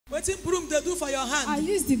What in broom they do for your hand? I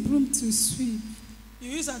use the broom to sweep.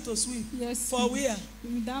 You use them to sweep? Yes. For where?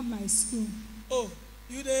 Without my school. Oh,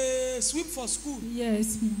 you dey sweep for school?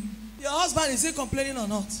 Yes, ma'am. Your husband, is he complaining or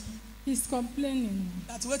not? He's complaining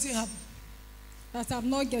That's what happened. that I'm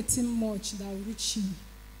not getting much that will reach him.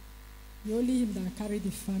 The only him that carry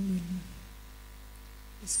the family.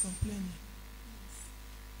 He's complaining.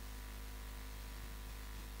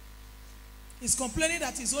 He's complaining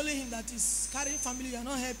that it's only him that is carrying family. You're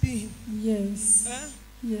not helping him. Yes. Eh?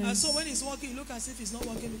 Yes. And so when he's working, you look as if he's not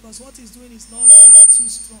working because what he's doing is not that too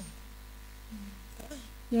strong.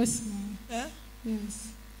 Yes, ma'am. Eh?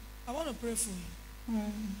 Yes. I want to pray for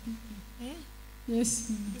you. Yes,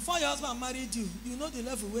 ma'am. Before your husband married you, you know the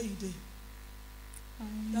level where you did.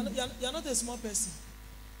 You're not a small person.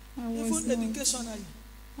 Even educationally,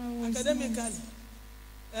 academically.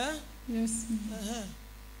 Eh? Yes, ma'am.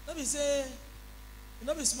 Let me say, you're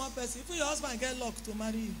not a small person. If your husband get luck to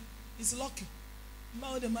marry you, he's lucky.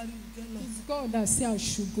 Now they marry you, get luck. It's God that say I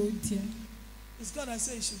should go there. It's God that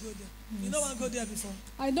say you should go there. Yes. You don't want to go there before?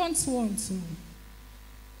 I don't want to.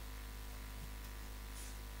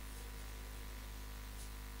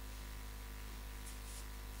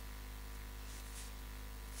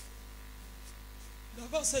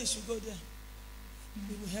 God said you should go there.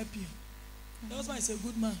 He will help you. Your husband is a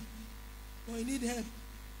good man, but he need help.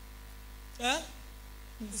 Eh?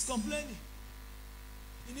 He's complaining.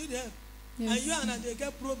 You need help. Yes, and you and they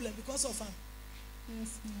get problem because of him.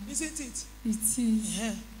 Yes, ma'am. Isn't it? It is.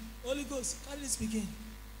 Yeah. Holy Ghost, carry this begin.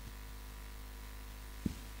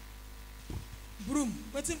 Broom.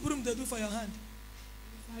 What in broom they do for your hand?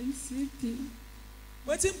 I'm sweeping.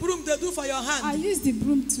 What in broom they do for your hand? I use the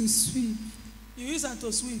broom to sweep. You use them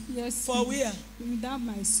to sweep? Yes. For where? Without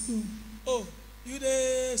my school. Oh, you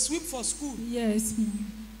dey sweep for school? Yes,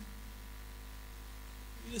 ma'am.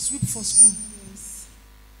 You dey sweep for school? Yes.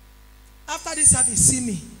 After this service, see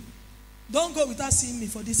me. Don't go without seeing me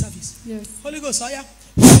for this service. Yes. Holy Ghost, fire.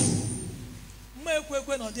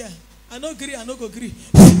 Not there. I no agree, I no go agree.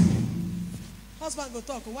 Husband go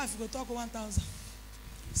talk, wife go talk 1,000.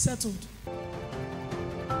 Settled.